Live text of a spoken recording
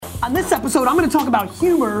On this episode, I'm going to talk about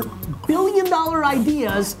humor, billion-dollar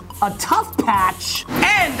ideas, a tough patch,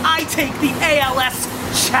 and I take the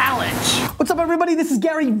ALS challenge. What's up, everybody? This is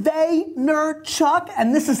Gary Vaynerchuk,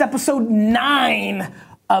 and this is episode 9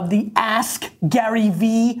 of the Ask Gary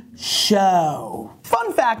V show.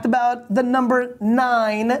 Fun fact about the number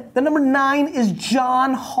 9. The number 9 is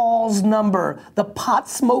John Hall's number, the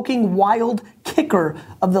pot-smoking wild kicker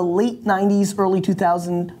of the late 90s, early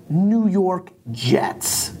 2000 New York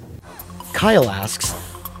Jets. Kyle asks,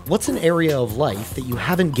 what's an area of life that you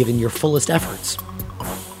haven't given your fullest efforts?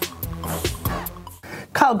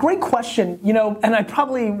 Kyle, great question, and I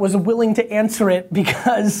probably was willing to answer it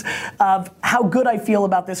because of how good I feel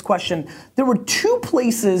about this question. There were 2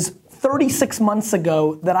 places 36 months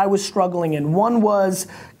ago that I was struggling in. One was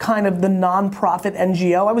kind of the nonprofit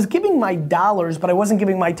NGO. I was giving my dollars, but I wasn't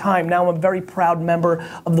giving my time. Now I'm a very proud member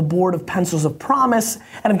of the board of Pencils of Promise,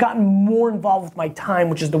 and I've gotten more involved with my time,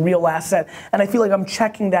 which is the real asset. And I feel like I'm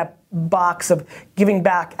checking that box of giving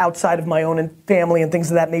back outside of my own family and things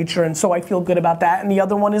of that nature, and so I feel good about that. And the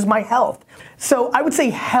other one is my health. So I would say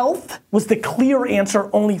health was the clear answer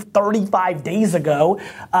only 35 days ago.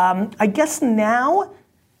 I guess now,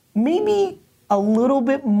 maybe a little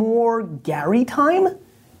bit more Gary time,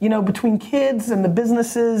 between kids and the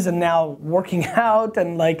businesses and now working out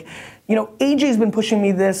and AJ's been pushing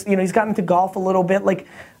me this, he's gotten into golf a little bit,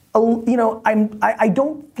 I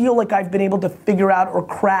don't feel like I've been able to figure out or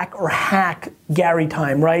crack or hack Gary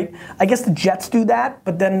time, right? I guess the Jets do that,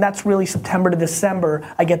 but then that's really September to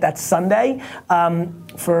December. I get that Sunday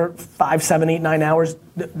for 5, 7, 8, 9 hours,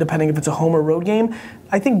 depending if it's a home or road game.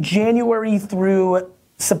 I think January through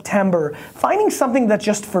September, finding something that's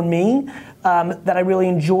just for me, that I really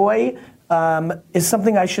enjoy, is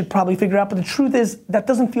something I should probably figure out. But the truth is, that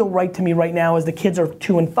doesn't feel right to me right now as the kids are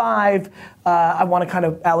 2 and 5. I want to kind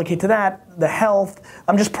of allocate to that, the health.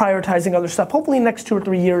 I'm just prioritizing other stuff. Hopefully in the next 2 or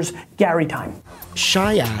 3 years, Gary time.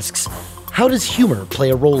 Shai asks, how does humor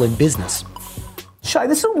play a role in business? Shai,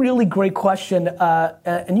 this is a really great question,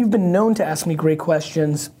 and you've been known to ask me great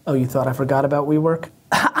questions. Oh, you thought I forgot about WeWork?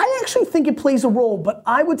 I actually think it plays a role, but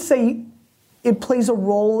I would say it plays a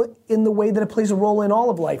role in the way that it plays a role in all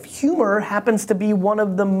of life. Humor happens to be one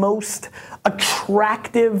of the most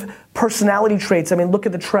attractive personality traits. I mean, look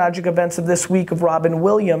at the tragic events of this week of Robin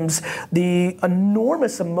Williams, the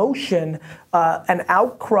enormous emotion and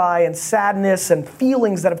outcry and sadness and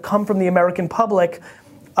feelings that have come from the American public.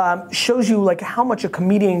 Shows you how much a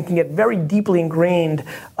comedian can get very deeply ingrained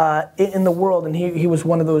in the world, and he was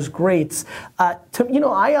one of those greats. I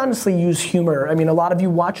honestly use humor. I mean, a lot of you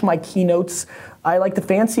watch my keynotes. I like to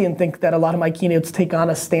fancy and think that a lot of my keynotes take on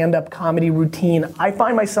a stand-up comedy routine. I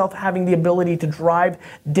find myself having the ability to drive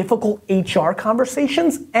difficult HR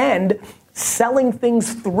conversations and selling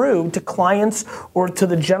things through to clients or to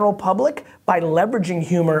the general public by leveraging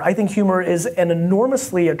humor. I think humor is an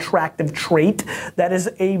enormously attractive trait that is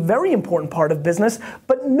a very important part of business,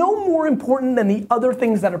 but no more important than the other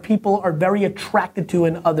things that people are very attracted to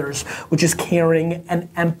in others, which is caring and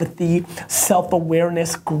empathy,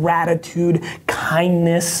 self-awareness, gratitude,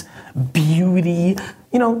 kindness, beauty.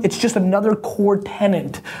 It's just another core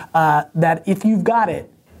tenet that if you've got it,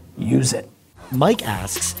 use it. Mike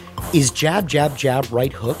asks, is Jab, Jab, Jab,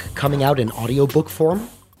 Right Hook coming out in audiobook form?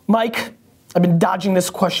 Mike, I've been dodging this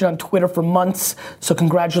question on Twitter for months, so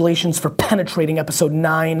congratulations for penetrating episode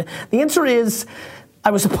 9. The answer is,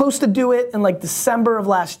 I was supposed to do it in December of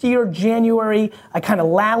last year, January. I kind of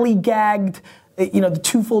lollygagged. The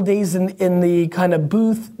 2 full days in the kind of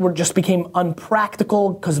booth just became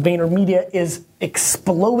unpractical because VaynerMedia is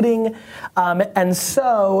exploding. And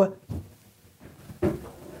so,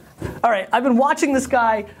 all right, I've been watching this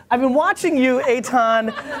guy. I've been watching you,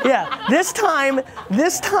 Eitan. Yeah, this time,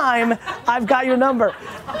 I've got your number.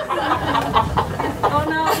 Oh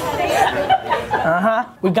no.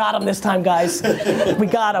 We got him this time, guys. We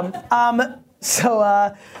got him.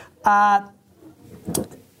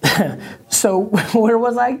 So where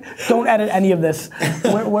was I? Don't edit any of this.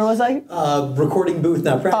 Where was I? Recording booth,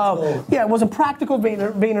 not practical. Yeah, it wasn't practical.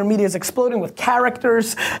 VaynerMedia is exploding with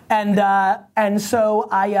characters, and so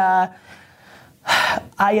I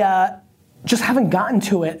just haven't gotten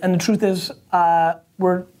to it. And the truth is,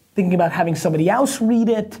 we're thinking about having somebody else read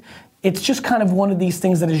it. It's just kind of one of these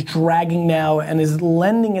things that is dragging now and is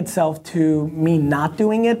lending itself to me not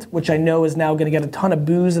doing it, which I know is now going to get a ton of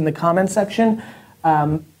boos in the comment section.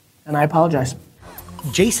 And I apologize.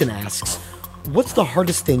 Jason asks, what's the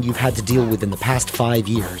hardest thing you've had to deal with in the past 5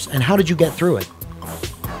 years, and how did you get through it?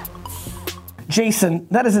 Jason,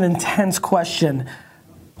 that is an intense question.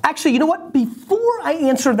 Actually, you know what? Before I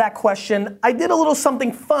answer that question, I did a little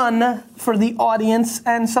something fun for the audience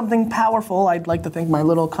and something powerful. I'd like to think my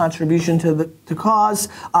little contribution to the cause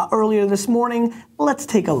earlier this morning. Let's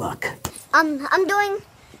take a look. I'm doing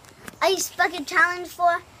a bucket challenge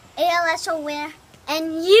for ALS Aware,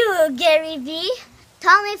 and you, Gary V,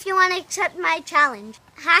 tell me if you want to accept my challenge.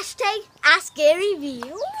 Hashtag AskGaryV.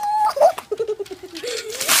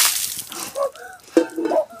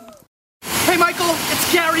 Hey Michael,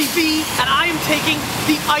 it's Gary V, and I am taking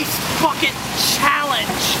the Ice Bucket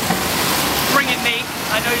Challenge. Bring it, Nate.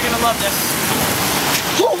 I know you're gonna love this.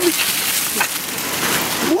 Holy!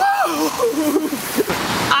 Whoa!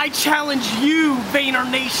 I challenge you, Vayner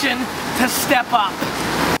Nation, to step up.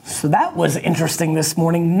 So that was interesting this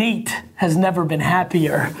morning. Nate has never been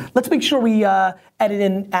happier. Let's make sure we edit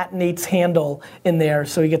in at Nate's handle in there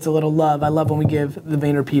so he gets a little love. I love when we give the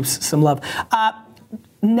Vayner peeps some love.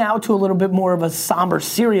 Now to a little bit more of a somber,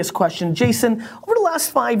 serious question. Jason, over the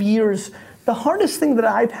last 5 years, the hardest thing that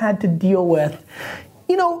I've had to deal with,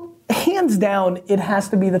 you know, hands down, it has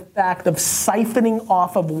to be the fact of siphoning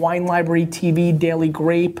off of Wine Library TV, Daily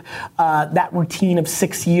Grape, that routine of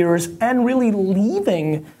 6 years, and really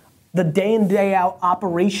leaving the day in, day out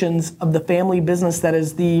operations of the family business that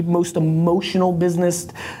is the most emotional business,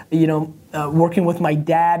 you know, working with my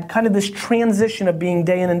dad, kind of this transition of being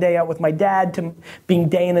day in and day out with my dad to being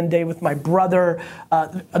day in and day with my brother.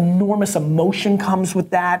 Enormous emotion comes with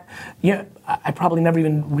that. Yeah, I probably never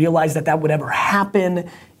even realized that that would ever happen.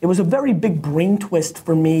 It was a very big brain twist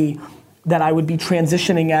for me that I would be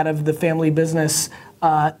transitioning out of the family business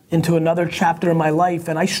into another chapter in my life,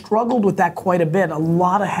 and I struggled with that quite a bit. A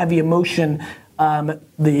lot of heavy emotion,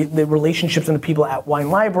 the relationships and the people at Wine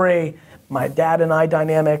Library, my dad and I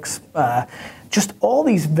dynamics, just all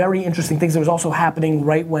these very interesting things that was also happening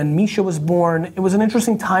right when Misha was born. It was an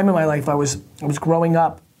interesting time in my life. I was growing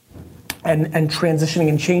up and transitioning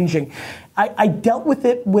and changing. I dealt with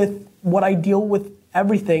it with what I deal with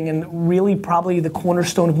everything, and really probably the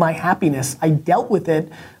cornerstone of my happiness. I dealt with it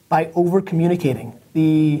by over-communicating.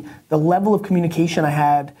 The level of communication I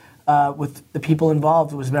had with the people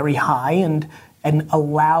involved was very high and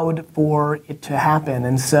allowed for it to happen.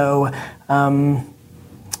 And so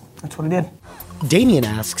that's what I did. Damien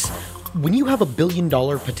asks, when you have $1 billion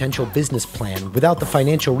potential business plan without the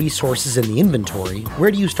financial resources and the inventory,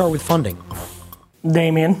 where do you start with funding?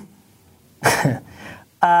 Damien,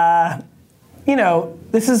 you know,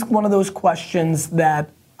 this is one of those questions that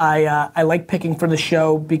I like picking for the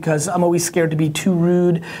show because I'm always scared to be too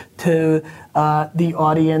rude to the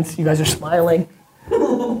audience. You guys are smiling.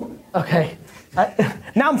 Okay.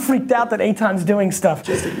 Now I'm freaked out that Eitan's doing stuff.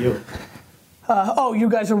 Just at you. Oh, you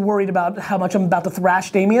guys are worried about how much I'm about to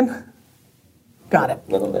thrash Damien? Got it.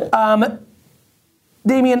 A little bit.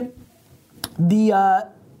 Damien, the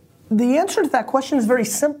answer to that question is very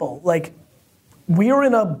simple. Like, we're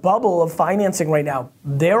in a bubble of financing right now.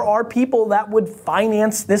 There are people that would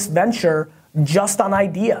finance this venture just on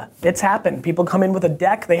idea. It's happened. People come in with a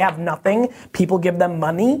deck, they have nothing. People give them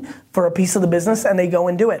money for a piece of the business and they go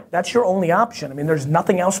and do it. That's your only option. I mean, there's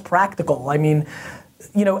nothing else practical. I mean,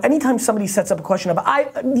 you know, anytime somebody sets up a question of,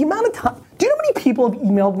 the amount of time, do you know how many people have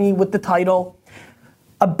emailed me with the title,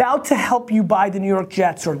 about to help you buy the New York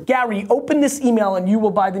Jets, or Gary, open this email and you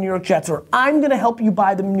will buy the New York Jets, or I'm gonna help you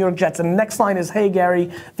buy the New York Jets. And the next line is, hey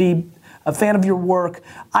Gary, a fan of your work,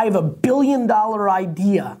 I have $1 billion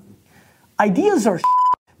idea. Ideas are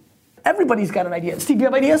everybody's got an idea. Steve, do you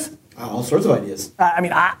have ideas? All sorts of ideas. I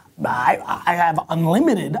mean, I have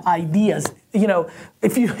unlimited ideas. You know,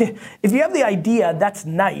 if you have the idea, that's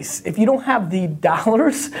nice. If you don't have the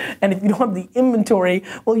dollars and if you don't have the inventory,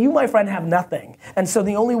 well, you, my friend, have nothing. And so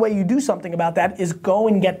the only way you do something about that is go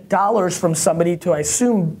and get dollars from somebody to, I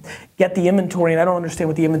assume, get the inventory. And I don't understand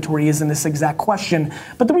what the inventory is in this exact question.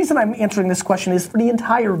 But the reason I'm answering this question is for the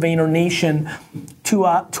entire Vayner Nation to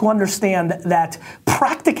understand that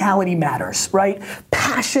practicality matters, right?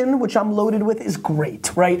 Passion, which I'm loaded with, is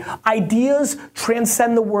great, right? Ideas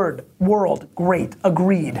transcend the world, great,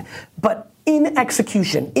 agreed. But in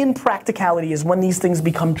execution, in practicality is when these things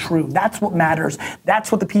become true. That's what matters. That's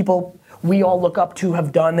what the people we all look up to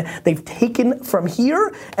have done. They've taken from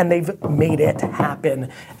here and they've made it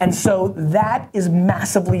happen. And so that is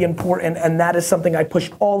massively important, and that is something I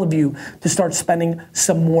push all of you to start spending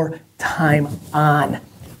some more time on.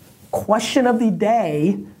 Question of the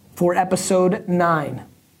day for episode 9.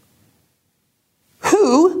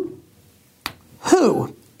 Who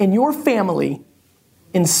in your family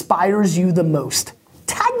inspires you the most?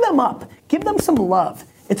 Tag them up, give them some love.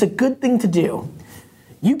 It's a good thing to do.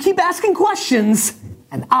 You keep asking questions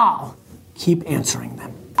and I'll keep answering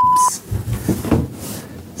them.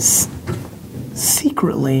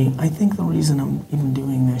 Secretly, I think the reason I'm even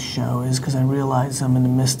doing this show is because I realize I'm in the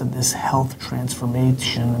midst of this health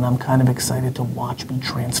transformation, and I'm kind of excited to watch me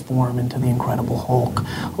transform into the Incredible Hulk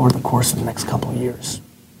over the course of the next couple of years.